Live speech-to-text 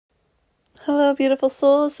Hello, beautiful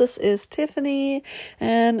souls. This is Tiffany,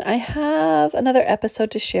 and I have another episode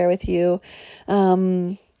to share with you.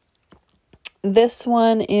 This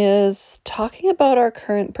one is talking about our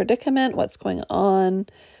current predicament, what's going on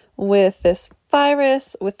with this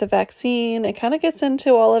virus, with the vaccine. It kind of gets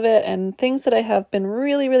into all of it and things that I have been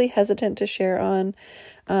really, really hesitant to share on.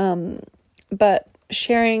 But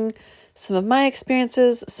sharing some of my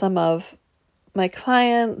experiences, some of my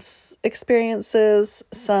clients' experiences,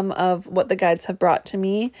 some of what the guides have brought to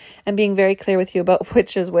me, and being very clear with you about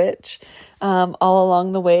which is which all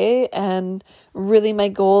along the way. And really my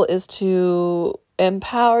goal is to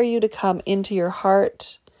empower you to come into your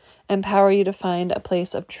heart, empower you to find a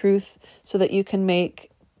place of truth so that you can make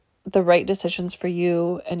the right decisions for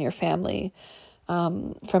you and your family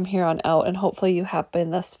from here on out. And hopefully you have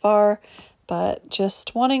been thus far, but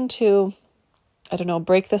just wanting to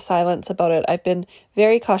break the silence about it. I've been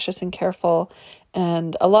very cautious and careful,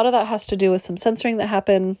 and a lot of that has to do with some censoring that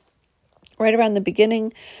happened right around the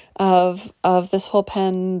beginning of this whole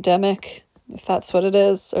pandemic, if that's what it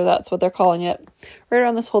is, or that's what they're calling it. Right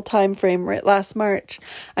around this whole time frame, right last March,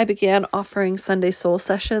 I began offering Sunday soul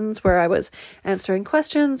sessions where I was answering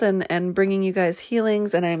questions and bringing you guys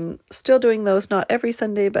healings, and I'm still doing those, not every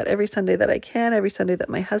Sunday, but every Sunday that I can, every Sunday that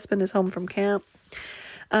my husband is home from camp.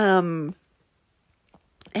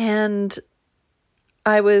 And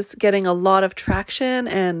I was getting a lot of traction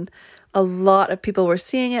and a lot of people were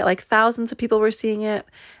seeing it, like thousands of people were seeing it.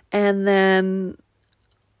 And then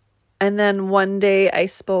one day I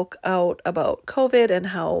spoke out about COVID and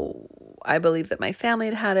how I believe that my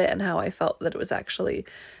family had it and how I felt that it was actually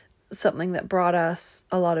something that brought us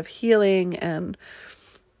a lot of healing and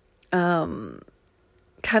kind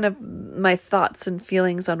of my thoughts and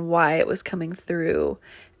feelings on why it was coming through.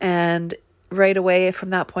 And right away from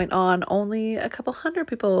that point on, only a couple hundred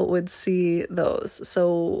people would see those.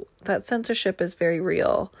 So that censorship is very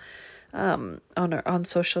real on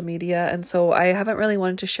social media. And so I haven't really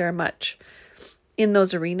wanted to share much in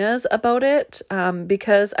those arenas about it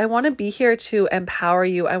because I want to be here to empower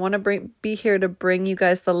you. I want to be here to bring you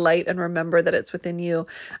guys the light and remember that it's within you.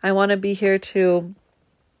 I want to be here to,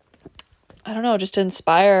 just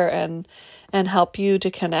inspire and help you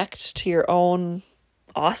to connect to your own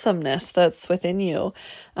awesomeness that's within you.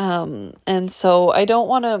 And so I don't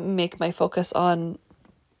want to make my focus on,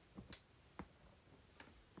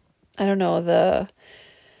 I don't want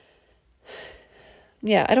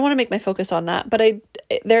to make my focus on that, but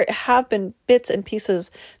there have been bits and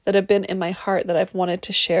pieces that have been in my heart that I've wanted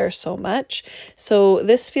to share so much. So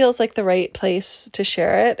this feels like the right place to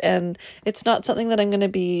share it. And it's not something that I'm going to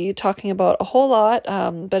be talking about a whole lot.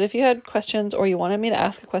 But if you had questions or you wanted me to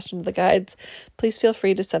ask a question to the guides, please feel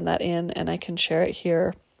free to send that in and I can share it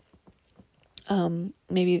here.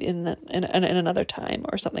 Maybe in another time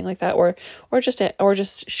or something like that, or just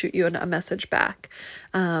shoot you a message back.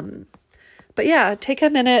 But yeah, take a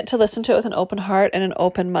minute to listen to it with an open heart and an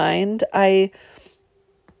open mind. I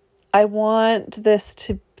want this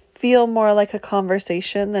to feel more like a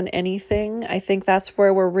conversation than anything. I think that's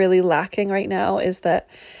where we're really lacking right now, is that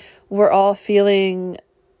we're all feeling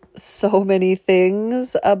so many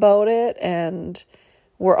things about it and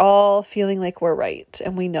we're all feeling like we're right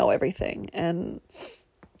and we know everything, and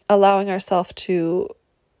allowing ourselves to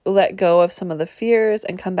let go of some of the fears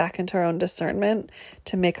and come back into our own discernment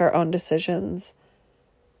to make our own decisions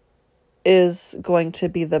is going to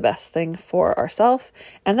be the best thing for ourselves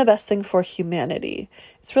and the best thing for humanity.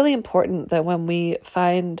 It's really important that when we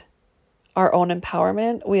find our own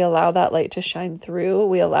empowerment, we allow that light to shine through.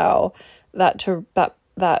 We allow that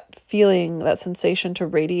feeling, that sensation to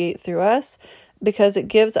radiate through us, because it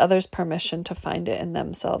gives others permission to find it in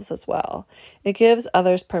themselves as well. It gives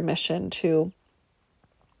others permission to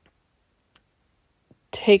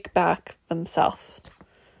take back themselves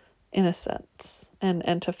in a sense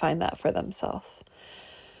and to find that for themselves.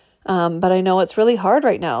 But I know it's really hard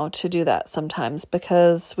right now to do that sometimes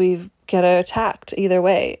because we get attacked either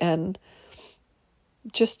way. And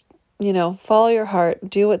just, follow your heart,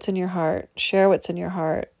 do what's in your heart, share what's in your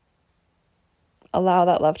heart, allow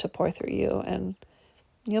that love to pour through you and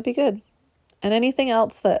you'll be good. And anything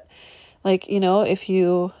else that, if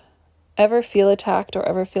you ever feel attacked or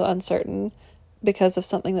ever feel uncertain because of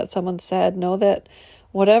something that someone said, know that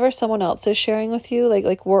whatever someone else is sharing with you,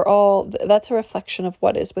 that's a reflection of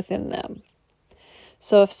what is within them.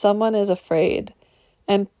 So if someone is afraid,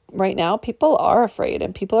 and right now people are afraid,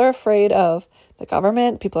 and people are afraid of the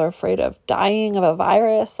government, people are afraid of dying of a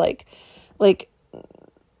virus,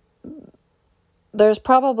 there's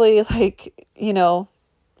probably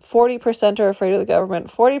 40% are afraid of the government,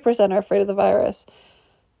 40% are afraid of the virus,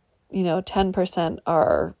 10%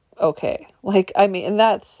 are okay. Like, I mean, and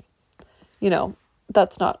that's,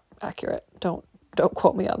 that's not accurate. Don't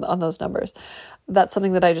quote me on those numbers. That's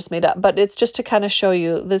something that I just made up, but it's just to kind of show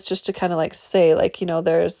you, that's just to kind of like say, like,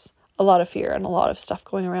 there's a lot of fear and a lot of stuff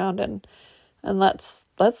going around, and let's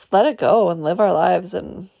let it go and live our lives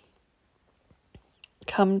and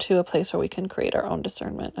come to a place where we can create our own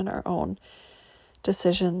discernment and our own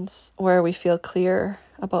decisions where we feel clear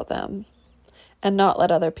about them, and not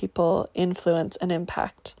let other people influence and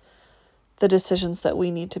impact the decisions that we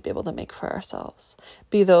need to be able to make for ourselves.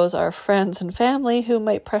 Be those our friends and family who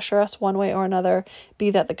might pressure us one way or another, be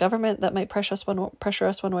that the government that might pressure us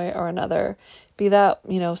one way or another, be that,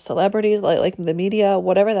 celebrities like the media,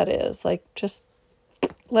 whatever that is, like, just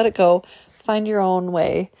let it go, find your own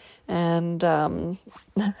way. And that's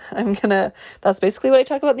basically what I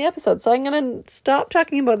talk about in the episode. So I'm going to stop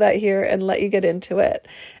talking about that here and let you get into it.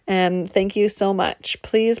 And thank you so much.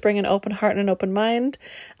 Please bring an open heart and an open mind.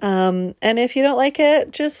 And if you don't like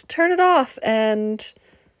it, just turn it off and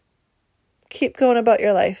keep going about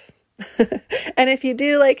your life. And if you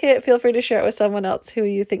do like it, feel free to share it with someone else who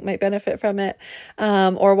you think might benefit from it,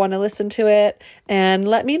 or want to listen to it, and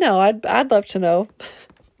let me know. I'd love to know.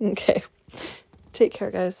 Okay. Take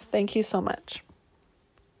care, guys. Thank you so much.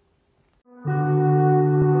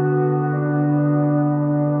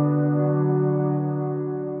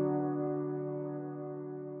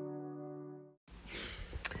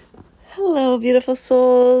 Hello, beautiful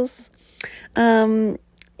souls. Today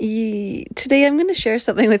I'm going to share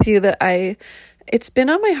something with you that it's been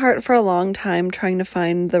on my heart for a long time, trying to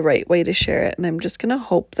find the right way to share it. And I'm just going to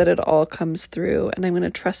hope that it all comes through, and I'm going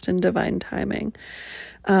to trust in divine timing.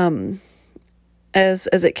 As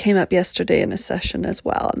it came up yesterday in a session as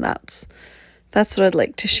well. And that's what I'd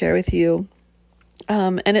like to share with you.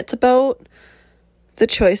 And it's about the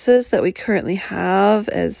choices that we currently have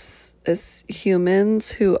as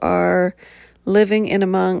humans who are living in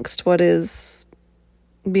amongst what is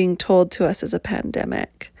being told to us as a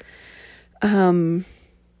pandemic.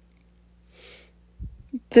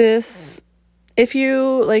 If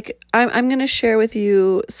you like, I'm going to share with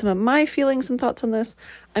you some of my feelings and thoughts on this.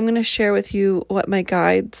 I'm going to share with you what my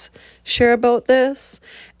guides share about this.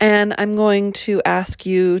 And I'm going to ask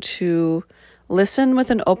you to listen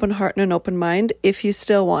with an open heart and an open mind. If you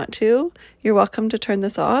still want to, you're welcome to turn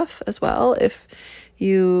this off as well, if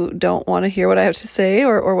you don't want to hear what I have to say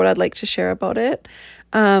or what I'd like to share about it.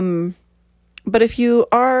 But if you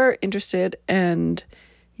are interested and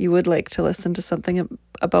you would like to listen to something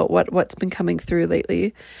about what's been coming through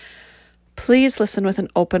lately, please listen with an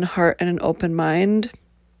open heart and an open mind.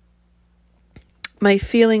 My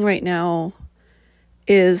feeling right now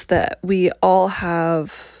is that we all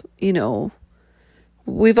have,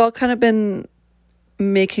 we've all kind of been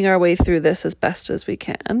making our way through this as best as we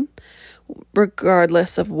can,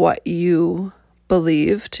 regardless of what you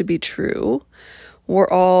believe to be true. We're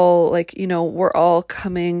all we're all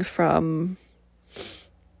coming from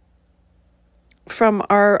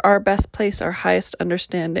our best place, our highest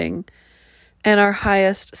understanding, and our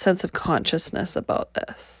highest sense of consciousness about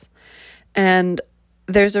this. And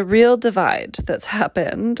there's a real divide that's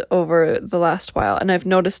happened over the last while, and I've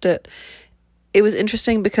noticed it. It was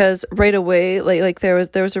interesting because right away, like there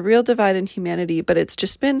was a real divide in humanity, but it's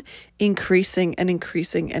just been increasing and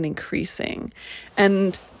increasing and increasing.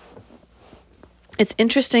 And it's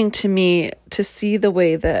interesting to me to see the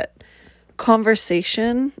way that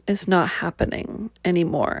conversation is not happening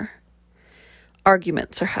anymore.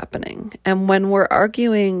 Arguments are happening. And when we're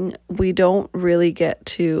arguing, we don't really get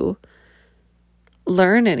to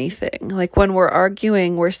learn anything. Like when we're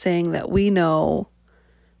arguing, we're saying that we know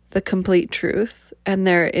the complete truth and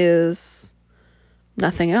there is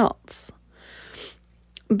nothing else.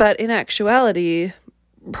 But in actuality,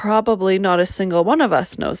 probably not a single one of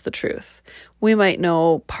us knows the truth. We might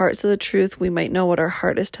know parts of the truth. We might know what our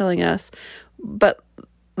heart is telling us. But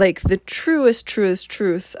like the truest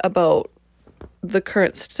truth about the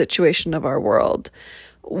current situation of our world,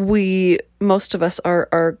 most of us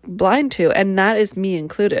are blind to, and that is me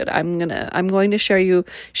included. I'm going to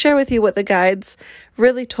share with you what the guides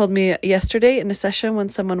really told me yesterday in a session when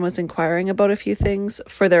someone was inquiring about a few things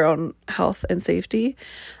for their own health and safety.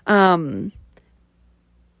 But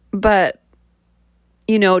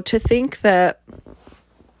to think that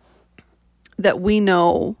we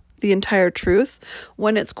know the entire truth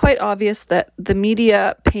when it's quite obvious that the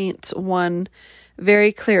media paints one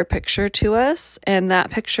very clear picture to us, and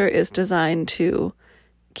that picture is designed to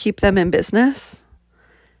keep them in business.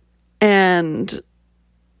 And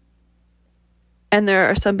there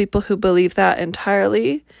are some people who believe that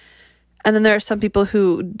entirely, and then there are some people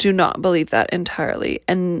who do not believe that entirely.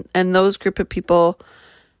 And those group of people,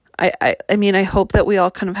 I mean, I hope that we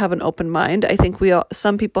all kind of have an open mind. I think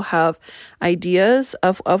some people have ideas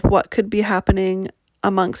of what could be happening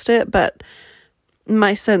amongst it, but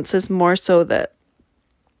my sense is more so that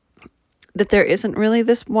there isn't really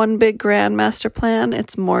this one big grand master plan.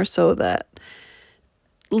 It's more so that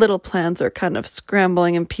little plans are kind of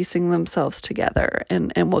scrambling and piecing themselves together,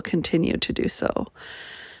 and will continue to do so.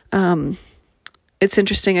 It's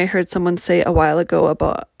interesting. I heard someone say a while ago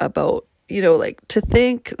about, like, to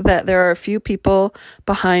think that there are a few people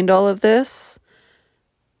behind all of this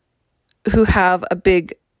who have a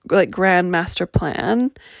big, like, grand master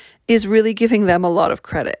plan is really giving them a lot of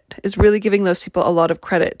credit, is really giving those people a lot of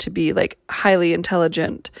credit to be, like, highly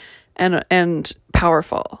intelligent and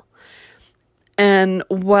powerful. And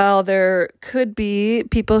while there could be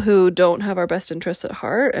people who don't have our best interests at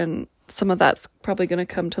heart, and some of that's probably going to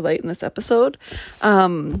come to light in this episode,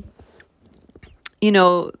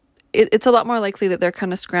 it's a lot more likely that they're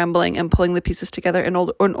kind of scrambling and pulling the pieces together in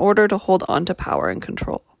order to hold on to power and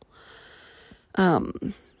control.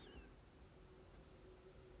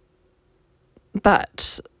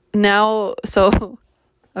 But now,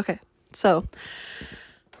 okay, so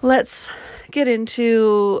let's get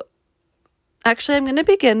into, actually, I'm going to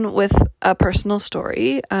begin with a personal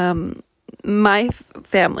story. My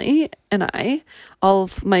family and I, all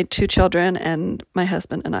of my 2 children and my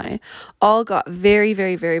husband and I, all got very,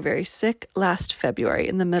 very, very, very sick last February,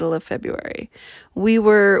 in the middle of February.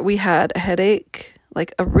 We had a headache,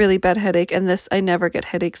 like a really bad headache. And I never get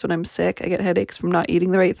headaches when I'm sick. I get headaches from not eating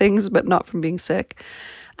the right things, but not from being sick.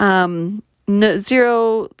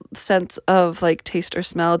 Zero sense of, like, taste or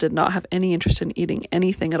smell, did not have any interest in eating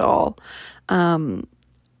anything at all.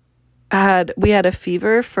 We had a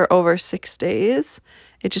fever for over 6 days.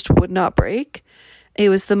 It just would not break. It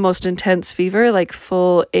was the most intense fever, like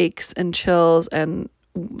full aches and chills, and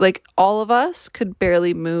like all of us could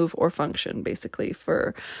barely move or function basically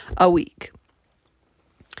for a week.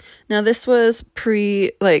 Now, this was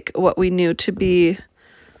like what we knew to be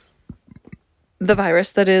the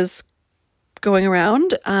virus that is going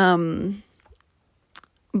around,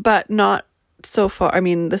 but not so far. I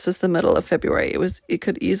mean, this was the middle of February. It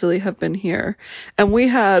could easily have been here. And we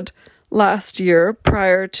had last year,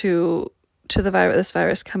 prior to this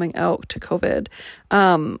virus coming out, to COVID,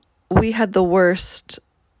 we had the worst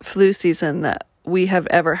flu season that we have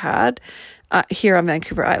ever had here on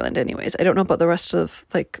Vancouver Island anyways. I don't know about the rest of,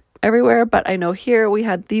 like, everywhere, but I know here we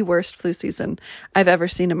had the worst flu season I've ever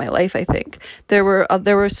seen in my life. I think there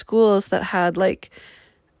were schools that had, like,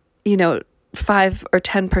 5 or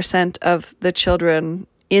 10% of the children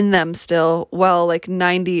in them still, while like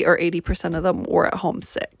 90 or 80% of them were at home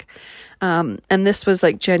sick. And this was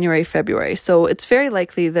like January, February. So it's very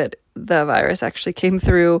likely that the virus actually came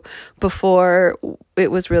through before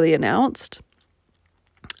it was really announced.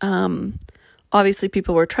 Obviously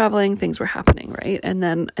people were traveling, things were happening, right? And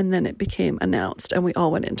then it became announced and we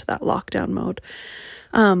all went into that lockdown mode.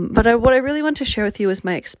 But what I really want to share with you is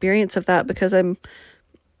my experience of that, because I'm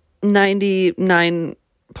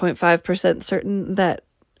 99.5% certain that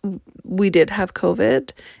we did have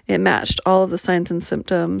COVID. It matched all of the signs and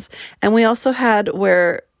symptoms. And we also had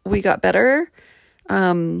where we got better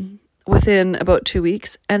within about 2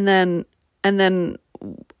 weeks. And then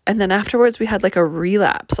afterwards we had like a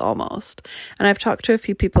relapse almost. And I've talked to a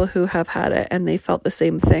few people who have had it and they felt the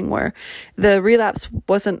same thing, where the relapse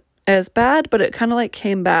wasn't as bad, but it kind of like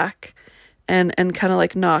came back and kind of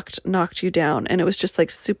like knocked you down. And it was just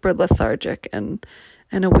like super lethargic and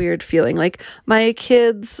a weird feeling. Like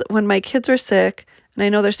when my kids were sick, and I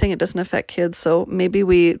know they're saying it doesn't affect kids, so maybe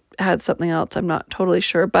we had something else. I'm not totally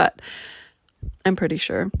sure, but I'm pretty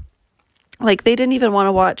sure. Like, they didn't even want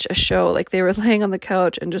to watch a show. Like, they were laying on the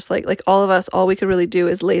couch and just like all of us, all we could really do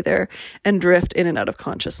is lay there and drift in and out of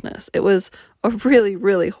consciousness. It was a really,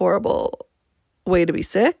 really horrible way to be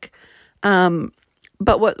sick.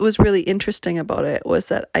 But what was really interesting about it was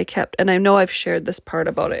that I kept, and I know I've shared this part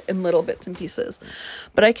about it in little bits and pieces,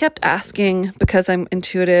 but I kept asking, because I'm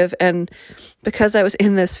intuitive and because I was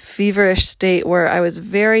in this feverish state where I was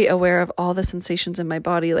very aware of all the sensations in my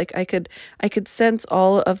body. Like I could sense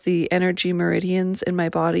all of the energy meridians in my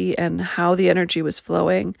body and how the energy was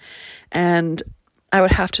flowing. And I would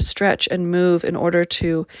have to stretch and move in order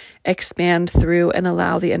to expand through and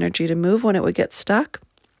allow the energy to move when it would get stuck.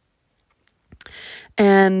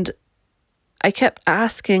 And I kept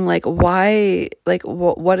asking, like, why, like,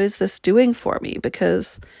 what is this doing for me?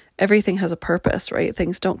 Because everything has a purpose, right?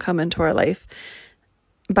 Things don't come into our life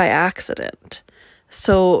by accident.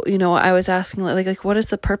 So, I was asking, like, what is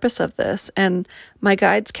the purpose of this? And my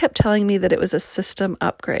guides kept telling me that it was a system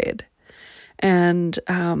upgrade. and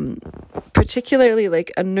particularly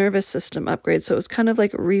like a nervous system upgrade. So it was kind of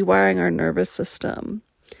like rewiring our nervous system.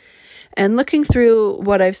 And looking through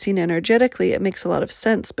what I've seen energetically, it makes a lot of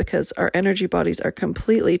sense because our energy bodies are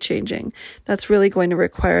completely changing. That's really going to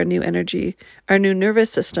require a new energy, our new nervous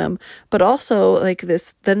system. But also like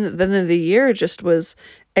this, then the year just was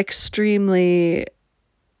extremely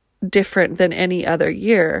different than any other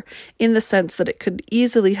year in the sense that it could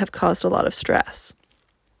easily have caused a lot of stress.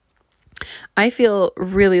 I feel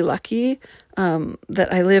really lucky that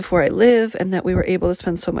I live where I live and that we were able to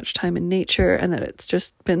spend so much time in nature and that it's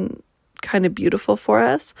just been kind of beautiful for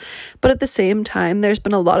us. But at the same time, there's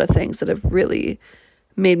been a lot of things that have really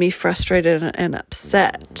made me frustrated and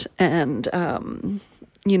upset and,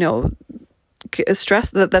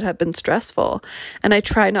 stress that have been stressful. And I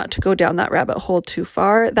try not to go down that rabbit hole too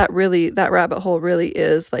far. That rabbit hole really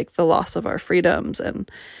is like the loss of our freedoms and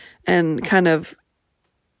kind of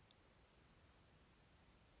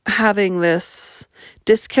having this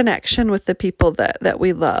disconnection with the people that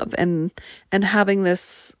we love and having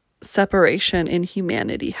this separation in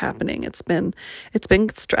humanity happening. It's been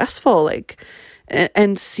stressful, like,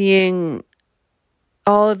 and seeing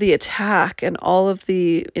all of the attack and all of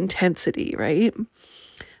the intensity, right?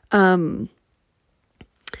 And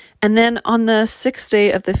then on the 6th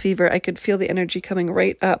day of the fever, I could feel the energy coming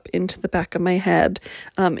right up into the back of my head.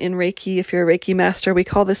 In Reiki, if you're a Reiki master, we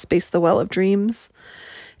call this space the Well of Dreams.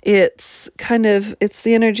 It's the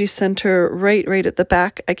energy center right at the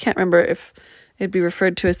back. I can't remember if it'd be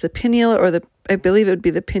referred to as the pineal or I believe it would be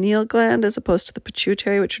the pineal gland as opposed to the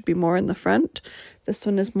pituitary, which would be more in the front. This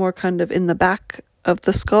one is more kind of in the back of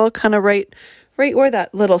the skull, kind of right where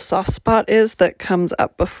that little soft spot is that comes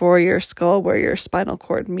up before your skull, where your spinal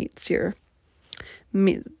cord meets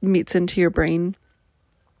into your brain.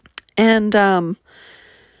 And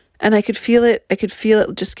I could feel it. I could feel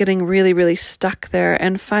it just getting really, really stuck there.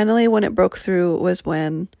 And finally, when it broke through was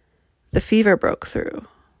when the fever broke through,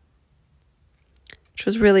 which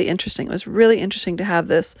was really interesting. It was really interesting to have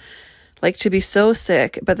this, like, to be so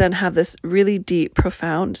sick, but then have this really deep,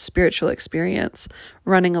 profound spiritual experience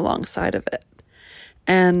running alongside of it.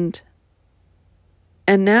 And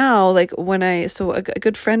now, like, so a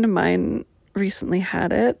good friend of mine recently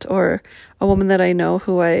had it, or a woman that I know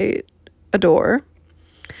who I adore.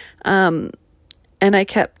 And I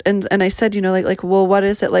kept, and I said, like, well, what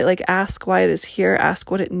is it? Like, ask why it is here.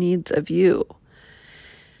 Ask what it needs of you.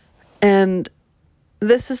 And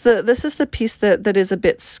this is the piece that is a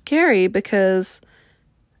bit scary, because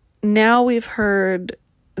now we've heard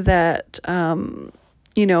that,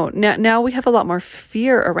 now we have a lot more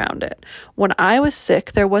fear around it. When I was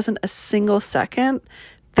sick, there wasn't a single second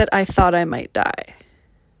that I thought I might die.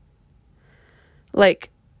 Like,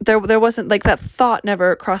 there wasn't, like, that thought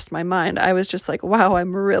never crossed my mind. I was just like, wow,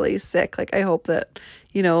 I'm really sick. Like, I hope that,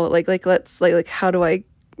 let's how do I,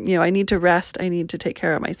 I need to rest. I need to take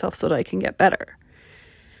care of myself so that I can get better.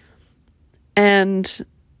 And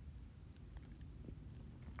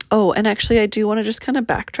actually I do want to just kind of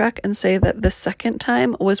backtrack and say that the second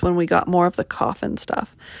time was when we got more of the cough and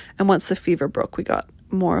stuff. And once the fever broke, we got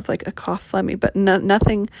more of like a cough phlegmy, but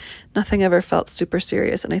nothing ever felt super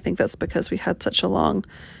serious. And I think that's because we had such a long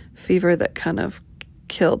fever that kind of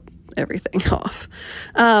killed everything off.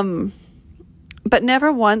 But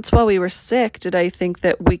never once while we were sick did I think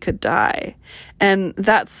that we could die. And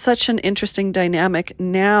that's such an interesting dynamic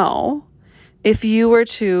now. If you were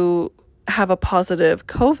to have a positive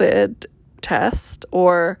COVID test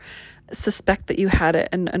or suspect that you had it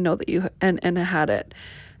and know that you and had it,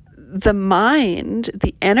 the mind,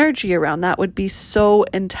 the energy around that would be so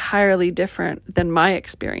entirely different than my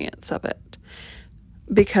experience of it.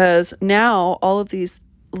 Because now all of these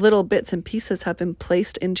little bits and pieces have been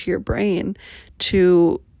placed into your brain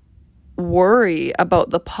to worry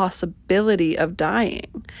about the possibility of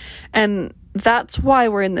dying. And that's why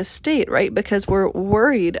we're in this state, right? Because we're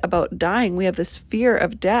worried about dying. We have this fear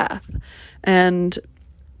of death. And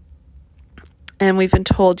we've been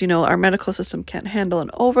told, our medical system can't handle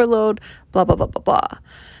an overload, blah, blah, blah, blah, blah.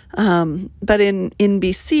 But in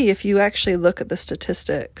BC, if you actually look at the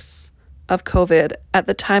statistics of COVID at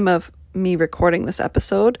the time of me recording this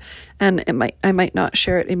episode, and I might not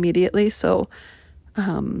share it immediately, so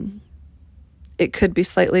it could be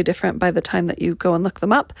slightly different by the time that you go and look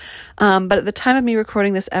them up. But at the time of me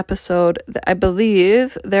recording this episode, I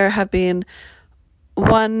believe there have been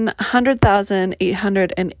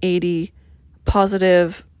 100,880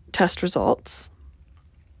 positive test results.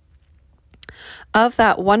 Of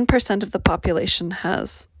that, 1% of the population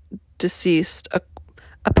has deceased,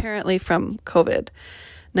 apparently from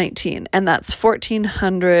COVID-19, and that's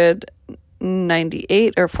 1,400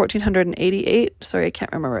 1498 or 1488. Sorry, I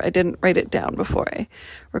can't remember. I didn't write it down before I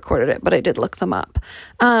recorded it, but I did look them up.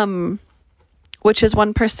 Which is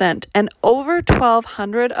 1%. And over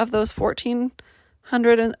 1,200 of those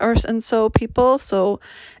 1,400 and so people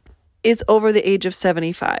is over the age of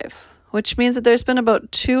 75, which means that there's been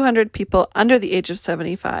about 200 people under the age of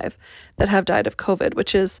 75 that have died of COVID,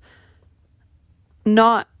 which is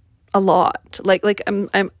not a lot.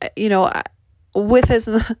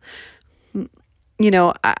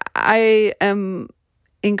 I am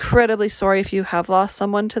incredibly sorry if you have lost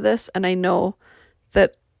someone to this, and I know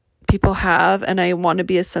that people have, and I want to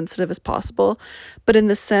be as sensitive as possible, but in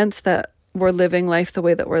the sense that we're living life the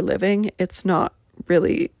way that we're living, it's not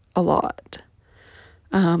really a lot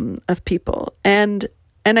of people. And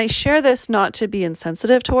I share this not to be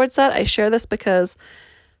insensitive towards that. I share this because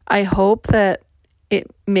I hope that it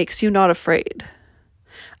makes you not afraid.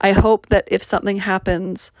 I hope that if something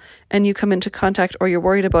happens and you come into contact or you're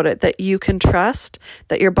worried about it, that you can trust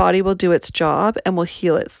that your body will do its job and will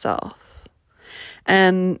heal itself.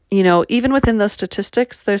 And, even within those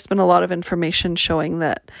statistics, there's been a lot of information showing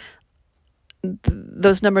that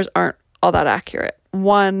those numbers aren't all that accurate.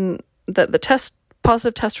 One, that the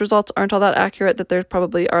positive test results aren't all that accurate, that there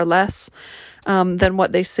probably are less than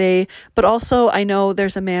what they say. But also, I know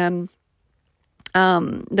there's a man,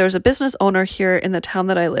 there's a business owner here in the town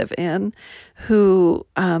that I live in who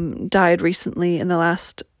died recently in the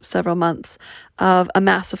last several months of a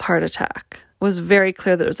massive heart attack. It was very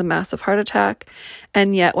clear that it was a massive heart attack.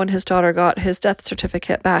 And yet when his daughter got his death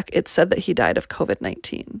certificate back, it said that he died of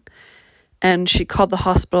COVID-19. And she called the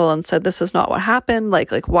hospital and said, this is not what happened.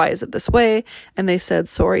 Like, why is it this way? And they said,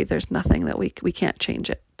 sorry, there's nothing that we can't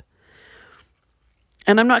change it.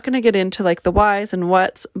 And I'm not going to get into the whys and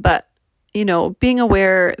whats, but, being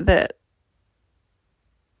aware that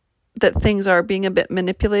things are being a bit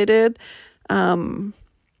manipulated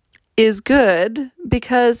is good,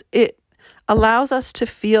 because it allows us to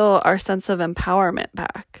feel our sense of empowerment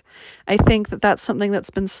back. I think that that's something that's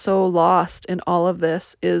been so lost in all of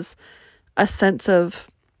this, is a sense of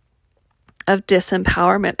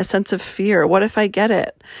disempowerment, a sense of fear. What if I get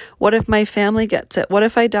it? What if my family gets it? What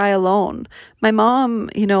if I die alone? My mom,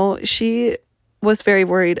 she was very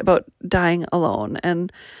worried about dying alone,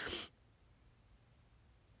 and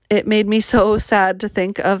it made me so sad to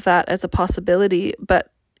think of that as a possibility,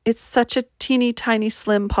 but it's such a teeny tiny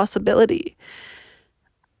slim possibility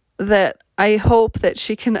that I hope that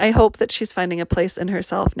she's finding a place in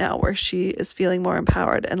herself now where she is feeling more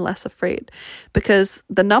empowered and less afraid, because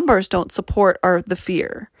the numbers don't support the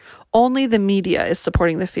fear. Only the media is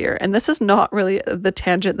supporting the fear. And this is not really the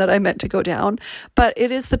tangent that I meant to go down, but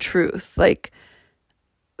it is the truth.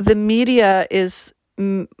 The media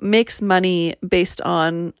makes money based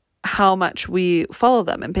on how much we follow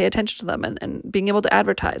them and pay attention to them and being able to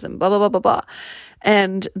advertise and blah, blah, blah, blah, blah.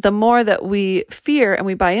 And the more that we fear and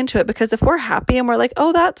we buy into it, because if we're happy and we're like,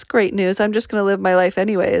 oh, that's great news, I'm just going to live my life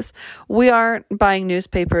anyways, we aren't buying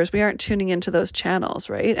newspapers, we aren't tuning into those channels,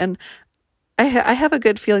 right? And I have a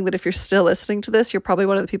good feeling that if you're still listening to this, you're probably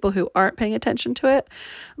one of the people who aren't paying attention to it.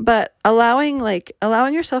 But allowing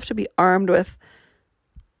yourself to be armed with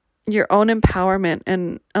your own empowerment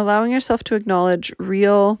and allowing yourself to acknowledge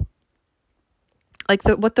what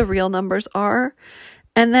the real numbers are.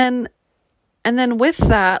 And then with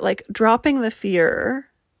that, dropping the fear,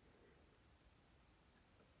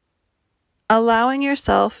 allowing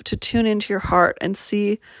yourself to tune into your heart and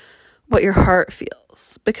see what your heart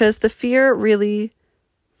feels, because the fear really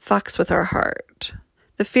fucks with our heart.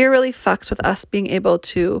 The fear really fucks with us being able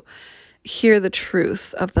to hear the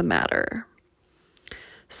truth of the matter.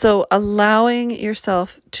 So allowing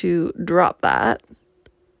yourself to drop that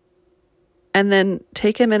and then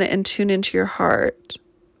take a minute and tune into your heart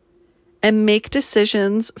and make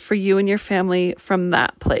decisions for you and your family from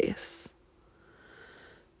that place.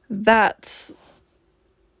 That's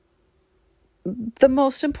the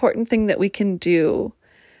most important thing that we can do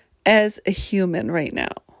as a human right now.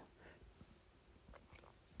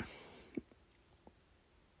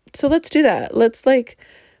 So let's do that. Let's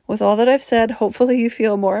with all that I've said, hopefully you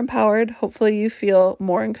feel more empowered. Hopefully you feel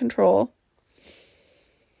more in control.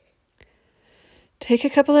 Take a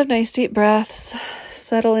couple of nice deep breaths,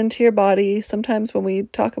 settle into your body. Sometimes when we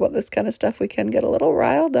talk about this kind of stuff, we can get a little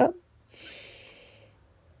riled up.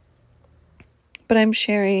 But I'm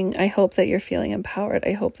sharing, I hope that you're feeling empowered.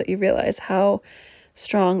 I hope that you realize how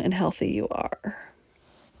strong and healthy you are.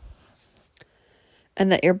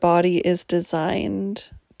 And that your body is designed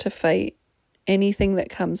to fight anything that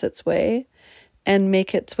comes its way and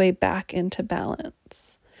make its way back into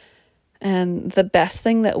balance. And the best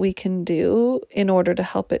thing that we can do in order to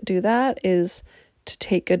help it do that is to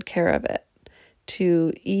take good care of it,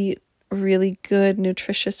 to eat really good,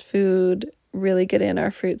 nutritious food, really get in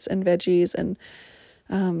our fruits and veggies and,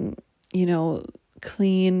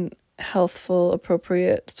 clean, healthful,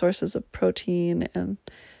 appropriate sources of protein and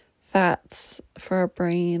fats for our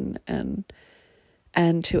brain,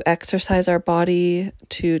 and to exercise our body,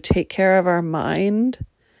 to take care of our mind.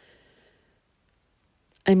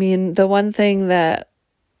 I mean, the one thing that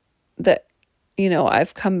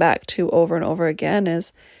I've come back to over and over again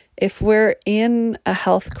is, if we're in a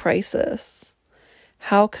health crisis,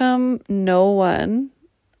 how come no one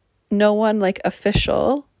like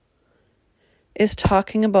official is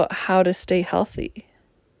talking about how to stay healthy?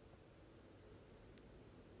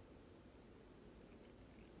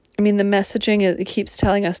 I mean, the messaging, it keeps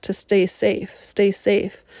telling us to stay safe, stay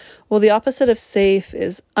safe. Well, the opposite of safe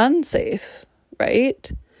is unsafe,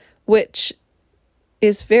 right? Which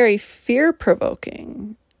is very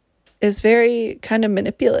fear-provoking, is very kind of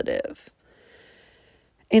manipulative.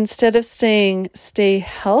 Instead of saying stay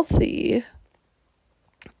healthy,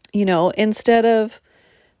 instead of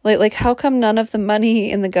like how come none of the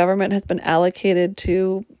money in the government has been allocated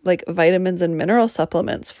to like vitamins and mineral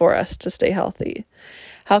supplements for us to stay healthy?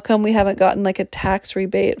 How come we haven't gotten like a tax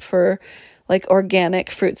rebate for like organic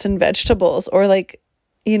fruits and vegetables? Or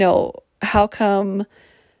how come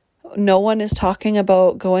no one is talking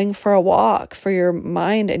about going for a walk for your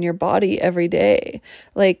mind and your body every day?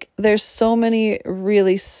 Like, there's so many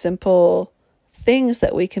really simple things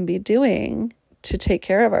that we can be doing to take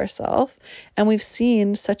care of ourselves. And we've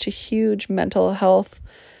seen such a huge mental health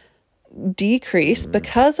decrease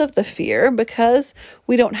because of the fear, because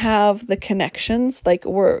we don't have the connections. Like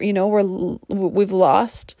we've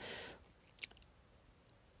lost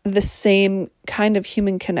the same kind of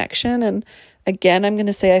human connection. And again, I'm going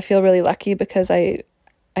to say I feel really lucky because I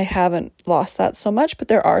haven't lost that so much, but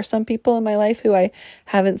there are some people in my life who I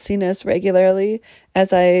haven't seen as regularly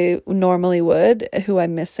as I normally would, who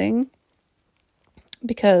I'm missing,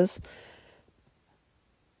 because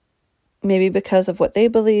of what they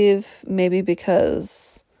believe, maybe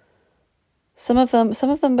because some of them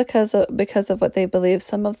because of what they believe,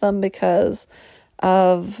 some of them because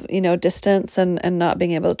of, distance and not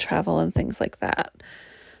being able to travel and things like that.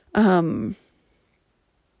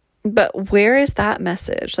 But where is that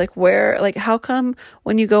message? How come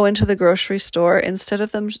when you go into the grocery store, instead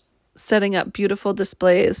of them setting up beautiful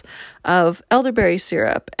displays of elderberry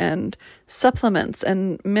syrup and supplements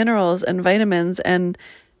and minerals and vitamins and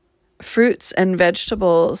fruits and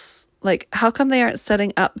vegetables, like how come they aren't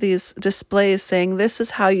setting up these displays saying this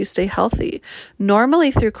is how you stay healthy? Normally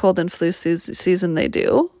through cold and flu season they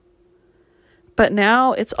do, but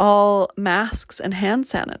now it's all masks and hand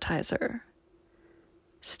sanitizer.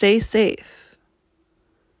 Stay safe,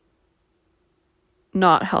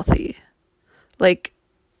 not healthy. Like,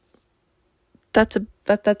 that's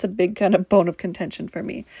a big kind of bone of contention for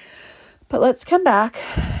me. But let's come back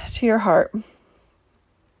to your heart.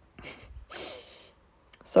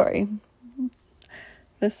 Sorry.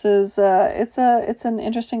 This is it's an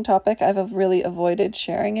interesting topic. I've really avoided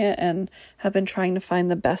sharing it and have been trying to find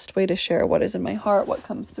the best way to share what is in my heart, what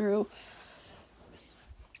comes through.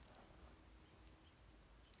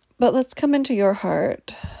 But let's come into your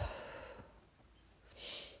heart,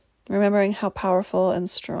 remembering how powerful and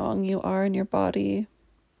strong you are in your body,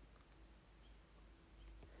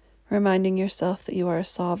 reminding yourself that you are a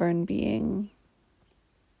sovereign being.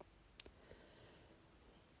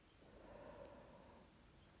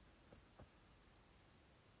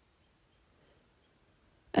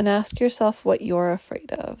 And ask yourself what you're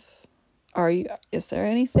afraid of. Is there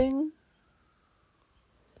anything?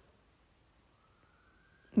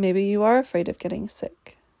 Maybe you are afraid of getting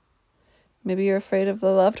sick. Maybe you're afraid of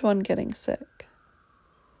the loved one getting sick.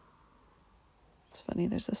 It's funny,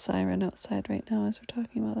 there's a siren outside right now as we're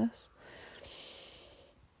talking about this.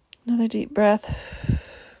 Another deep breath.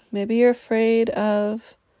 Maybe you're afraid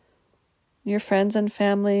of your friends and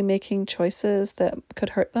family making choices that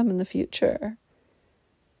could hurt them in the future.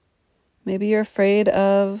 Maybe you're afraid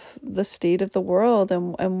of the state of the world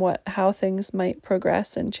and how things might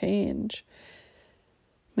progress and change.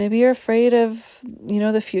 Maybe you're afraid of,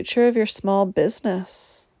 the future of your small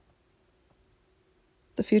business.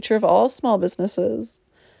 The future of all small businesses.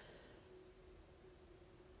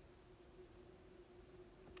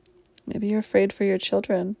 Maybe you're afraid for your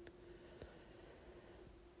children.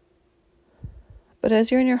 But as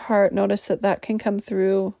you're in your heart, notice that can come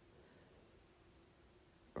through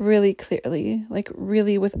really clearly, like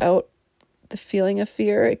really without the feeling of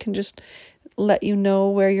fear. It can just let you know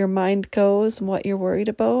where your mind goes and what you're worried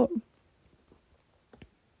about.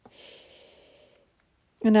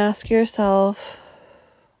 And ask yourself,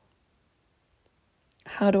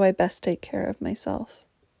 how do I best take care of myself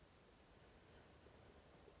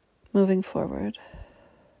moving forward?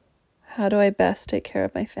 How do I best take care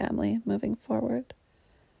of my family moving forward?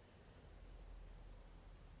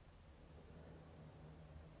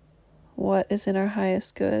 What is in our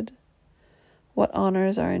highest good? What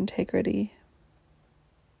honors our integrity?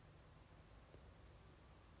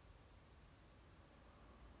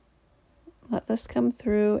 Let this come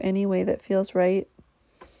through any way that feels right.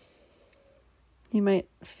 You might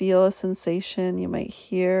feel a sensation. You might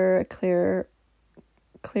hear a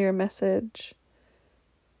clear message.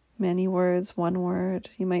 Many words, one word.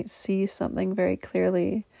 You might see something very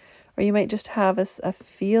clearly. Or you might just have a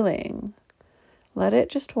feeling. Let it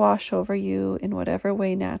just wash over you in whatever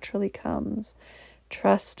way naturally comes.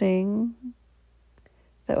 Trusting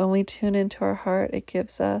that when we tune into our heart, it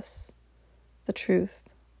gives us the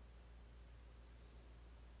truth.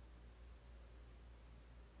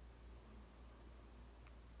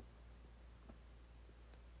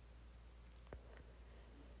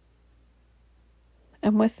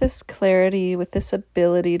 And with this clarity, with this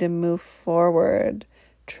ability to move forward,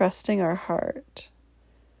 trusting our heart,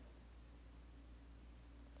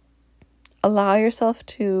 allow yourself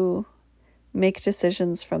to make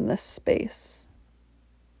decisions from this space.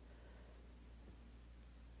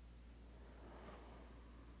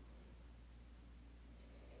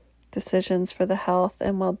 Decisions for the health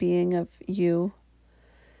and well-being of you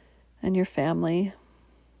and your family,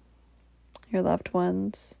 your loved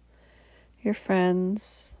ones, your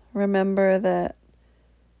friends. Remember that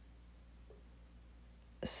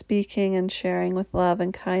speaking and sharing with love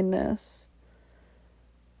and kindness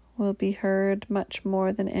will be heard much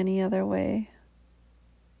more than any other way.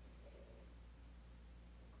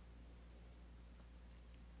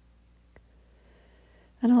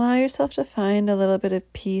 And allow yourself to find a little bit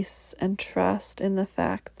of peace and trust in the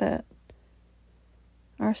fact that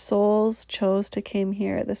our souls chose to come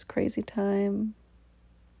here at this crazy time.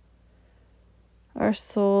 Our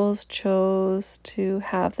souls chose to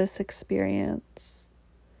have this experience.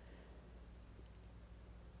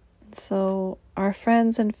 So our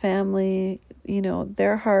friends and family,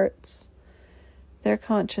 their hearts, their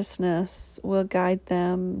consciousness will guide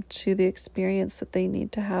them to the experience that they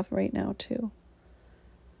need to have right now too.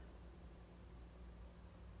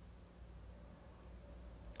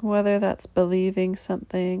 Whether that's believing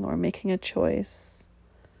something or making a choice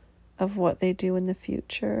of what they do in the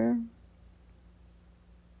future.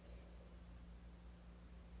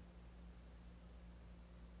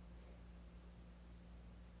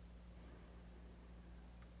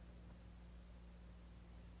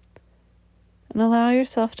 And allow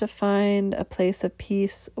yourself to find a place of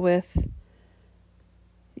peace with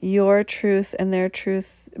your truth and their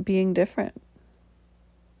truth being different,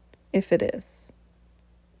 if it is.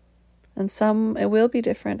 And some it will be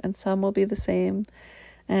different, and some will be the same,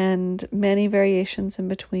 and many variations in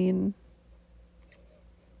between.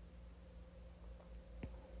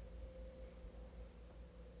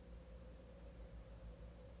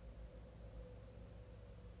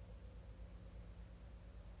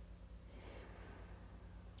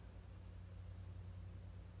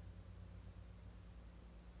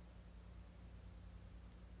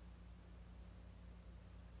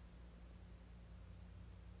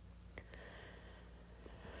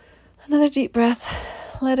 Another deep breath,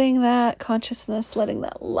 letting that consciousness, letting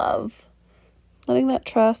that love, letting that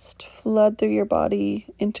trust flood through your body,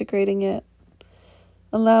 integrating it,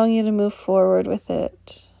 allowing you to move forward with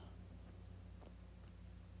it.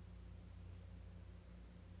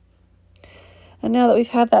 And now that we've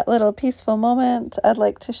had that little peaceful moment, I'd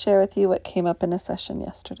like to share with you what came up in a session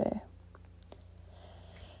yesterday.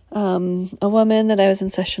 A woman that I was in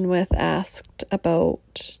session with asked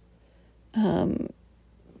about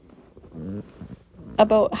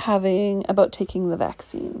taking the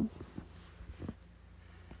vaccine.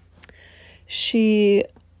 She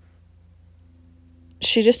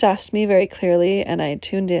just asked me very clearly, and I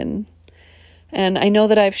tuned in. And I know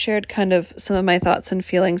that I've shared kind of some of my thoughts and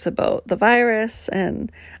feelings about the virus,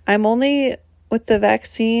 and I'm only with the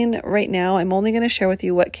vaccine right now, I'm only going to share with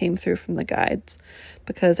you what came through from the guides,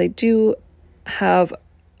 because I do have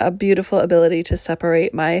a beautiful ability to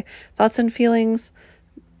separate my thoughts and feelings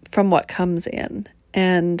from what comes in.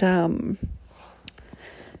 And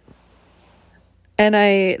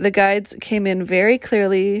the guides came in very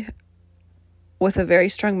clearly with a very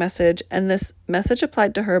strong message, and this message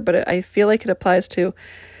applied to her, but I feel like it applies to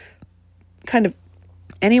kind of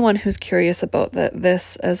anyone who's curious about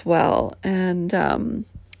this as well. And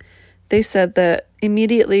they said that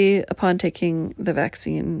immediately upon taking the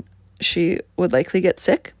vaccine, she would likely get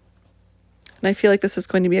sick. And I feel like this is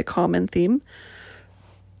going to be a common theme.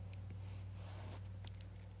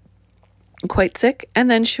 Quite sick, and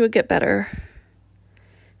then she would get better.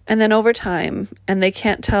 And then over time, and they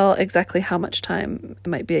can't tell exactly how much time, it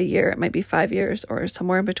might be a year, it might be 5 years, or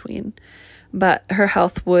somewhere in between, but her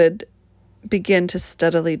health would begin to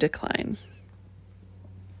steadily decline.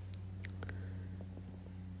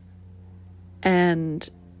 And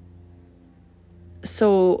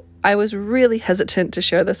so I was really hesitant to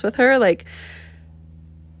share this with her. Like,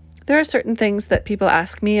 there are certain things that people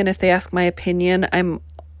ask me, and if they ask my opinion,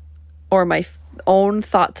 or my own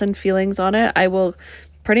thoughts and feelings on it, I will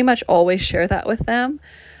pretty much always share that with them.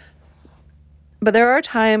 But there are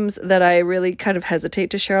times that I really kind of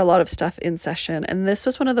hesitate to share a lot of stuff in session, and this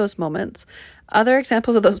was one of those moments. Other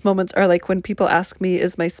examples of those moments are like when people ask me,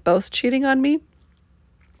 is my spouse cheating on me?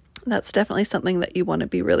 That's definitely something that you want to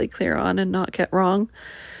be really clear on and not get wrong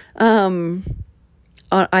on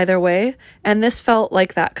either way. And this felt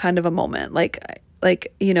like that kind of a moment.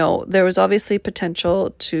 Like, you know, there was obviously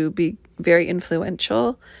potential to be very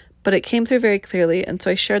influential, but it came through very clearly. And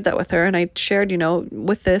so I shared that with her, and I shared, you know,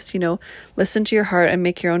 with this, you know, listen to your heart and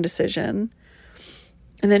make your own decision.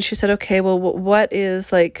 And then she said, okay, well, what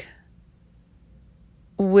is like,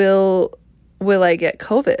 will I get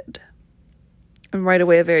COVID? And right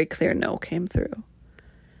away, a very clear no came through.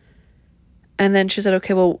 And then she said,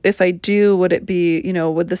 okay, well, if I do, would it be, you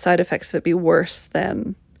know, would the side effects of it be worse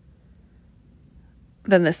than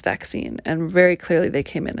this vaccine? And very clearly they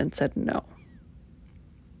came in and said no.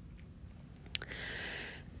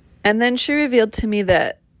 And then she revealed to me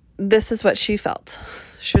that this is what she felt.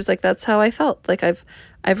 She was like, that's how I felt. Like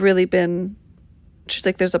I've really been, she's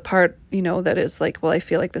like, there's a part, you know, that is like, well, I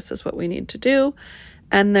feel like this is what we need to do.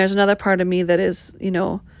 And there's another part of me that is, you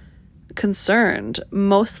know, concerned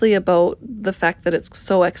mostly about the fact that it's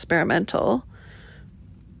so experimental.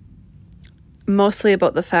 Mostly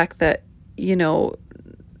about the fact that, you know,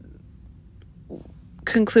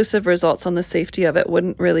 conclusive results on the safety of it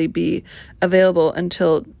wouldn't really be available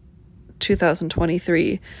until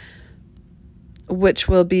 2023, which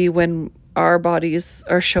will be when our bodies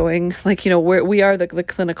are showing, like, you know, we are the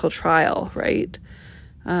clinical trial, right?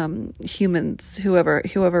 Humans,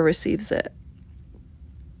 whoever receives it.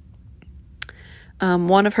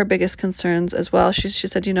 One of her biggest concerns as well, she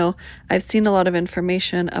said, you know, I've seen a lot of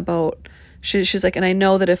information about, she's like, and I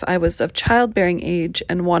know that if I was of childbearing age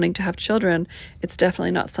and wanting to have children, it's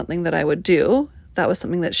definitely not something that I would do. That was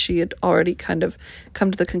something that she had already kind of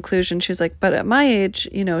come to the conclusion. She's like, but at my age,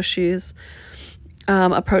 you know, she's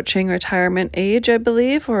approaching retirement age, I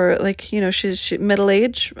believe, or like, you know, she's middle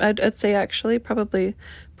age, I'd say actually, probably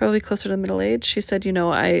closer to middle age. She said, you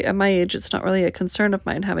know, at my age, it's not really a concern of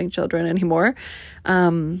mine having children anymore.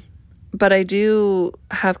 But I do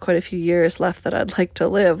have quite a few years left that I'd like to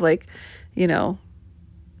live, like, you know,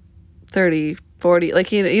 30, 40,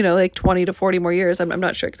 like, you know, like 20 to 40 more years. I'm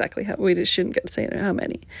not sure exactly how, we just shouldn't get to say how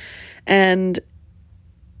many. And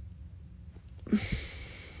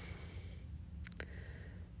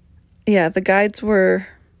yeah, the guides were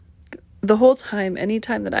the whole time,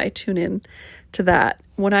 anytime that I tune in to that,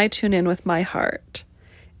 when I tune in with my heart,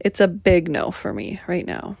 it's a big no for me right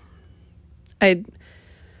now. I'm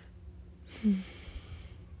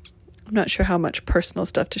not sure how much personal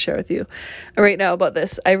stuff to share with you right now about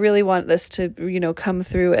this. I really want this to, you know, come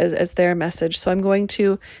through as their message. So I'm going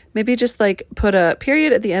to maybe just like put a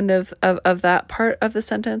period at the end of that part of the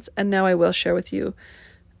sentence. And now I will share with you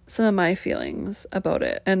some of my feelings about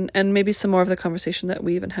it, and maybe some more of the conversation that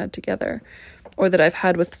we even had together, or that I've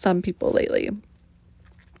had with some people lately.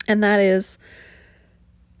 And that is,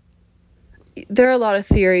 there are a lot of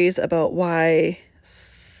theories about why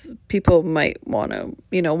people might want to,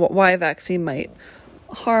 you know, why a vaccine might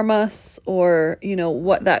harm us, or, you know,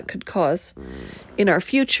 what that could cause in our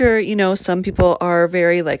future. You know, some people are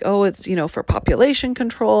very like, oh, it's, you know, for population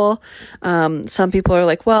control. Some people are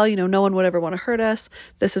like, well, you know, no one would ever want to hurt us.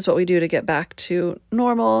 This is what we do to get back to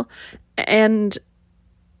normal. And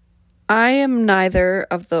I am neither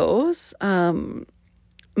of those.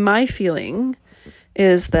 My feeling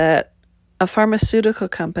is that a pharmaceutical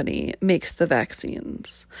company makes the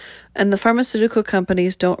vaccines, and the pharmaceutical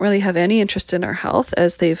companies don't really have any interest in our health,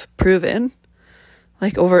 as they've proven,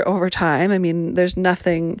 like over time. I mean, there's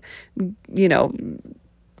nothing, you know,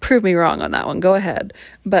 prove me wrong on that one, go ahead.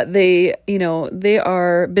 But they, you know, they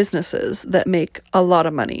are businesses that make a lot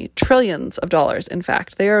of money, trillions of dollars. In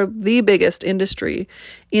fact, they are the biggest industry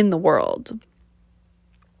in the world.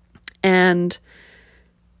 And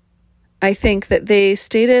I think that they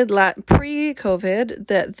stated pre-COVID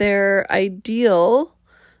that their ideal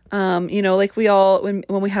Like we all, when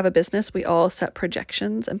we have a business, we all set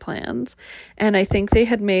projections and plans. And I think they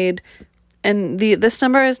had made, and this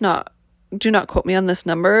number is not, do not quote me on this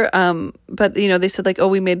number. But they said like, oh,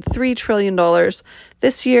 we made $3 trillion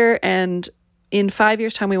this year, and in 5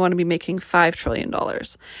 years' time, we want to be making $5 trillion.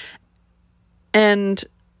 And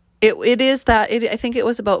it is that, I think it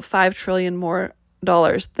was about $5 trillion more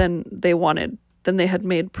dollars than they had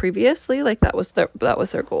made previously. Like that was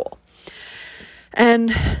their goal.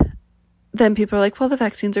 And then people are like, well, the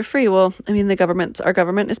vaccines are free. Well, I mean, our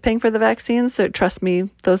government is paying for the vaccines. So trust me,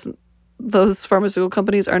 those pharmaceutical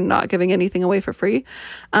companies are not giving anything away for free.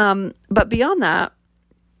 But beyond that,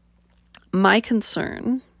 my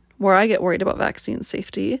concern, where I get worried about vaccine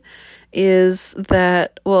safety, is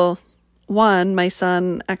that, well, one, my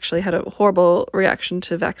son actually had a horrible reaction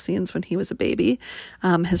to vaccines when he was a baby.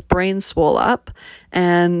 His brain swole up,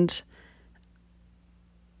 and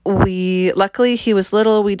luckily he was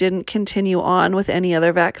little. We didn't continue on with any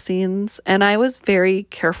other vaccines. And I was very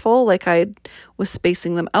careful. Like I was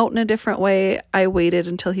spacing them out in a different way. I waited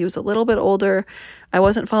until he was a little bit older. I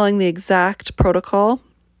wasn't following the exact protocol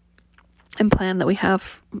and plan that we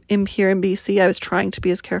have here in BC. I was trying to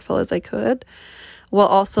be as careful as I could, while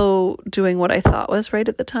also doing what I thought was right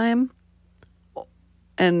at the time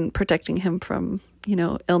and protecting him from,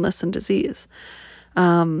 illness and disease.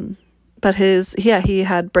 But he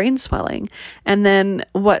had brain swelling. And then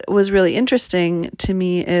what was really interesting to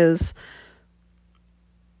me is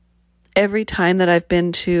every time that I've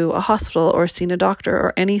been to a hospital or seen a doctor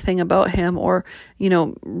or anything about him, or,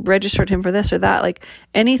 registered him for this or that, like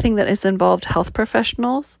anything that has involved health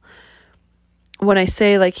professionals, when I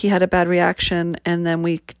say like he had a bad reaction and then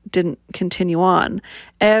we didn't continue on,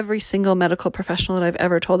 every single medical professional that I've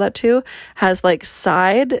ever told that to has like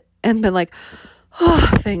sighed and been like,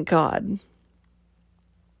 oh, thank God.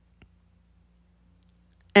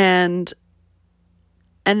 And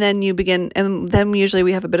then you begin, and then usually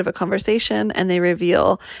we have a bit of a conversation and they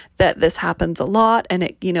reveal that this happens a lot, and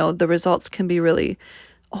it, the results can be really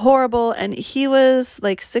horrible. And he was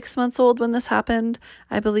like 6 months old when this happened,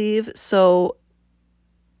 I believe. So,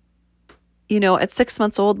 at 6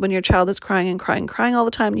 months old, when your child is crying and crying, crying all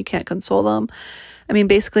the time, and you can't console them. I mean,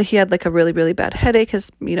 basically he had like a really, really bad headache.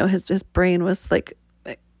 His brain was like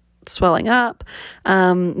swelling up.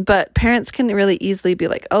 But parents can really easily be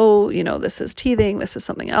like, oh, this is teething. This is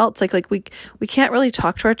something else. Like we can't really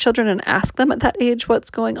talk to our children and ask them at that age what's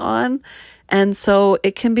going on. And so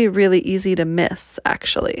it can be really easy to miss,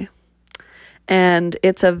 actually. And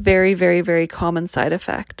it's a very, very, very common side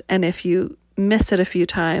effect. And if you miss it a few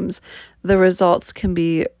times, the results can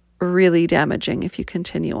be really damaging if you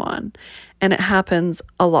continue on. And it happens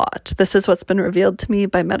a lot. This is what's been revealed to me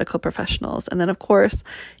by medical professionals. And then, of course,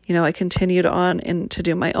 I continued on to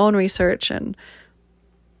do my own research, and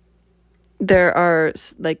there are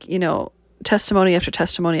testimony after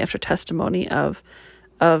testimony after testimony of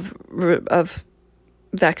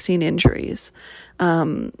vaccine injuries.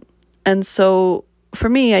 And so for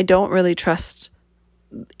me, I don't really trust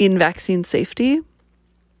in vaccine safety.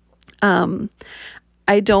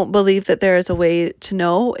 I don't believe that there is a way to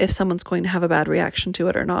know if someone's going to have a bad reaction to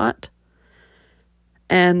it or not.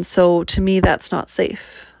 And so to me, that's not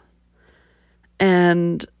safe.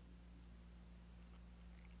 And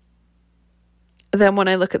then when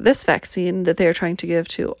I look at this vaccine that they're trying to give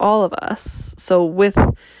to all of us, so with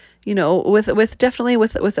definitely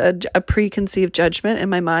with a preconceived judgment in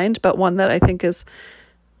my mind, but one that I think is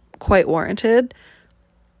quite warranted.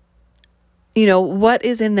 What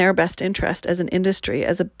is in their best interest as an industry,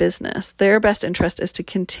 as a business? Their best interest is to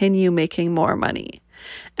continue making more money.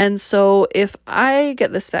 And so if I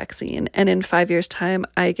get this vaccine and in 5 years' time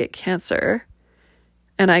I get cancer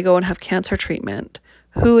and I go and have cancer treatment,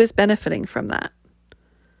 who is benefiting from that?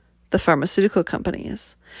 The pharmaceutical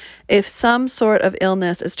companies. If some sort of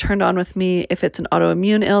illness is turned on with me, if it's an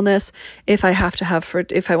autoimmune illness, if I want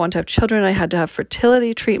to have children, I had to have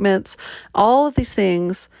fertility treatments, all of these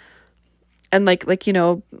things. And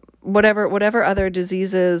whatever other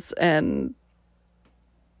diseases and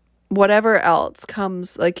whatever else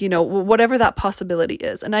comes, whatever that possibility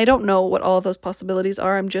is. And I don't know what all of those possibilities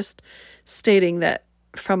are. I'm just stating that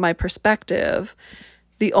from my perspective,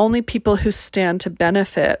 the only people who stand to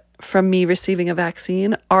benefit from me receiving a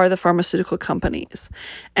vaccine are the pharmaceutical companies.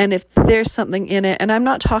 And if there's something in it, and I'm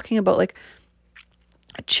not talking about like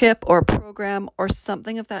a chip or a program or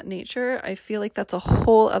something of that nature, I feel like that's a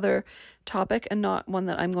whole other topic and not one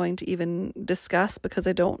that I'm going to even discuss, because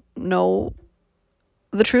I don't know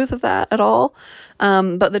the truth of that at all.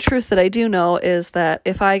 But the truth that I do know is that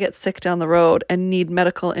if I get sick down the road and need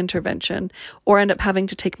medical intervention, or end up having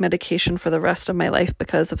to take medication for the rest of my life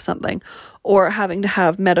because of something, or having to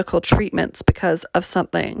have medical treatments because of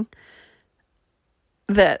something,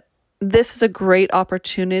 that this is a great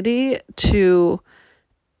opportunity to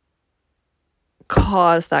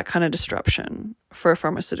cause that kind of disruption for a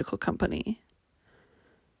pharmaceutical company.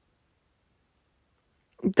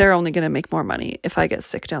 They're only going to make more money if I get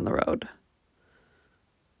sick down the road.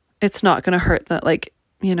 It's not going to hurt that,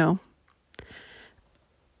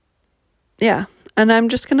 yeah. And I'm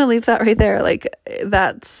just going to leave that right there.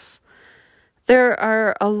 There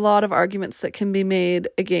are a lot of arguments that can be made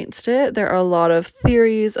against it. There are a lot of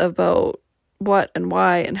theories about what and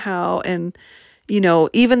why and how, and,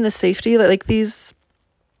 even the safety, these,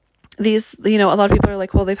 a lot of people are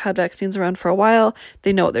like, well, they've had vaccines around for a while.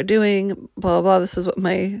 They know what they're doing, blah, blah, blah. This is what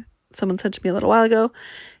someone said to me a little while ago.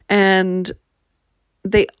 And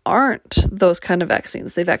they aren't those kind of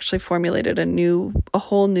vaccines. They've actually formulated a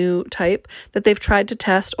whole new type that they've tried to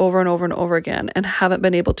test over and over and over again and haven't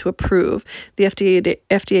been able to approve. The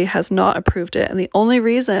FDA has not approved it. And the only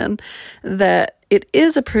reason that it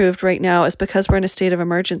is approved right now is because we're in a state of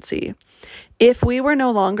emergency. If we were no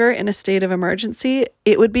longer in a state of emergency,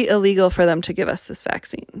 it would be illegal for them to give us this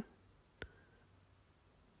vaccine.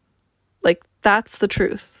 That's the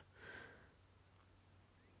truth.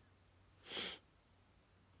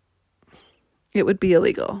 It would be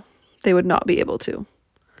illegal. They would not be able to.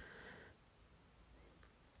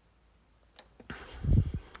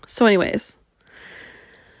 So anyways,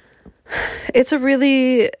 it's a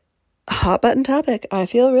really hot button topic. I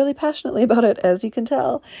feel really passionately about it, as you can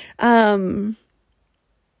tell. I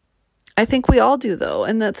think we all do, though.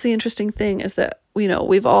 And that's the interesting thing, is that,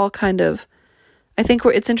 we've all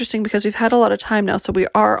it's interesting because we've had a lot of time now. So we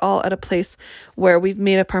are all at a place where we've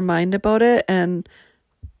made up our mind about it. And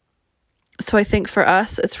so I think for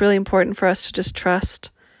us, it's really important for us to just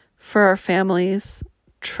trust for our families,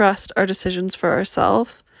 trust our decisions for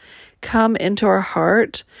ourselves, come into our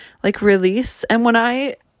heart, release. And when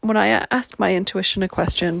I ask my intuition a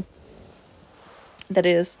question, that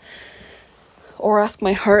is, or ask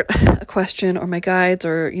my heart a question, or my guides,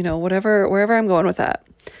 or, wherever I'm going with that.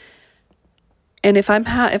 And if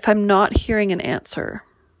I'm not hearing an answer,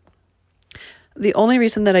 the only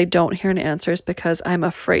reason that I don't hear an answer is because I'm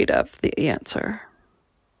afraid of the answer.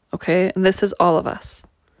 Okay? And this is all of us.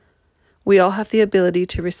 We all have the ability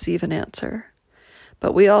to receive an answer.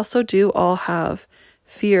 But we also do all have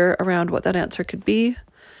fear around what that answer could be.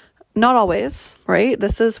 Not always, right?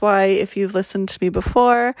 This is why, if you've listened to me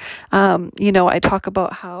before, I talk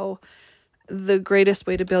about how the greatest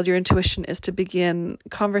way to build your intuition is to begin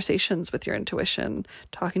conversations with your intuition,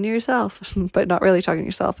 talking to yourself, but not really talking to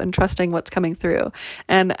yourself, and trusting what's coming through,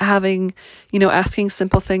 and having, asking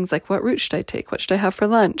simple things like, what route should I take? What should I have for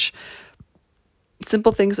lunch?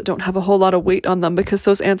 Simple things that don't have a whole lot of weight on them, because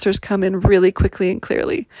those answers come in really quickly and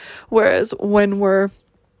clearly. Whereas when we're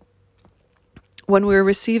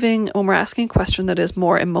asking a question that is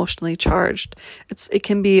more emotionally charged, it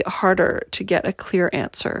can be harder to get a clear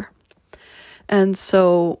answer. And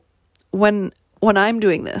so when I'm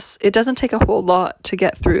doing this, it doesn't take a whole lot to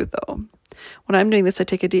get through, though. When I'm doing this, I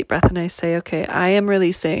take a deep breath and I say, okay, I am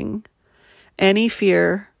releasing any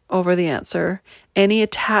fear over the answer, any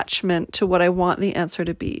attachment to what I want the answer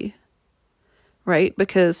to be, right?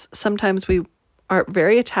 Because sometimes we are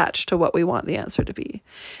very attached to what we want the answer to be.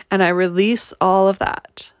 And I release all of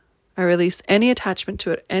that. I release any attachment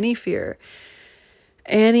to it, any fear,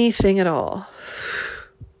 anything at all.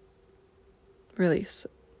 Release.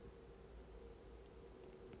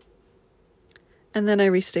 And then I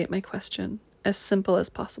restate my question as simple as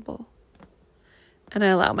possible. And I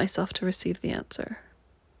allow myself to receive the answer.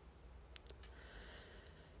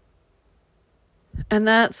 And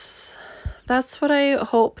that's what I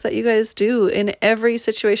hope that you guys do in every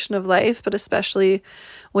situation of life, but especially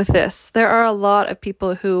with this. There are a lot of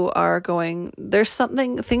people who are going,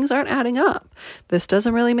 things aren't adding up. This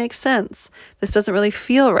doesn't really make sense. This doesn't really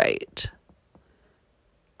feel right.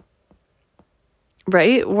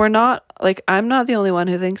 Right? I'm not the only one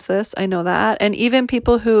who thinks this. I know that. And even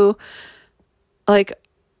people who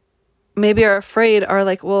maybe are afraid are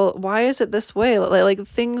like, well, why is it this way?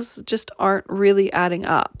 Things just aren't really adding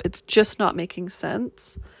up. It's just not making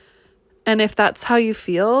sense. And if that's how you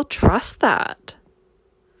feel, trust that.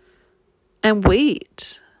 And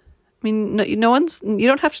wait. I mean, you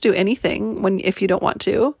don't have to do anything if you don't want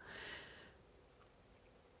to.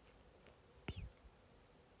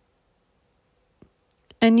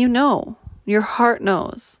 And your heart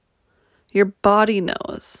knows, your body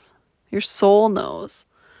knows, Your soul knows.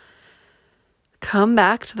 Come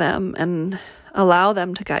back to them and allow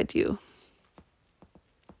them to guide you.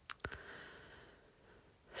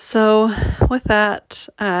 So with that,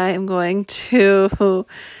 I am going to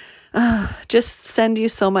just send you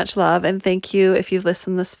so much love and thank you if you've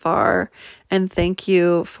listened this far, and thank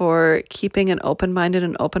you for keeping an open mind and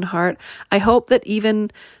an open heart. I hope that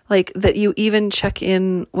that you even check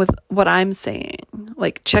in with what I'm saying,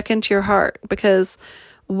 like check into your heart, because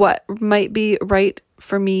what might be right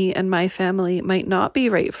for me and my family might not be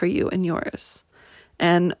right for you and yours.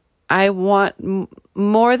 And I want,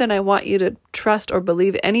 more than I want you to trust or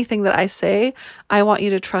believe anything that I say, I want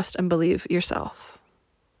you to trust and believe yourself.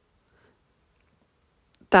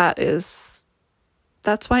 That's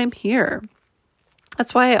why I'm here.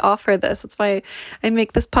 That's why I offer this. That's why I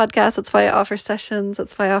make this podcast. That's why I offer sessions.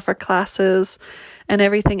 That's why I offer classes, and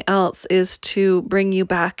everything else is to bring you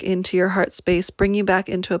back into your heart space, bring you back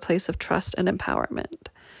into a place of trust and empowerment.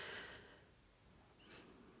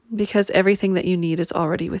 Because everything that you need is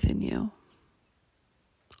already within you.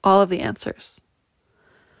 All of the answers.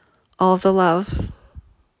 All of the love.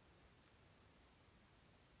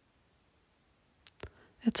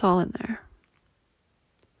 It's all in there.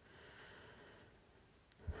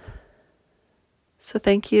 So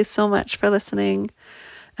thank you so much for listening.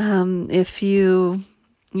 If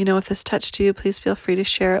if this touched you, please feel free to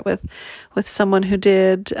share it with someone who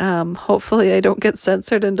did. Hopefully I don't get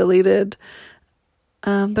censored and deleted.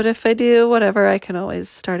 But if I do, whatever, I can always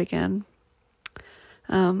start again.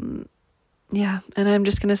 And I'm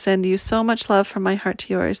just going to send you so much love from my heart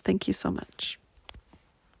to yours. Thank you so much.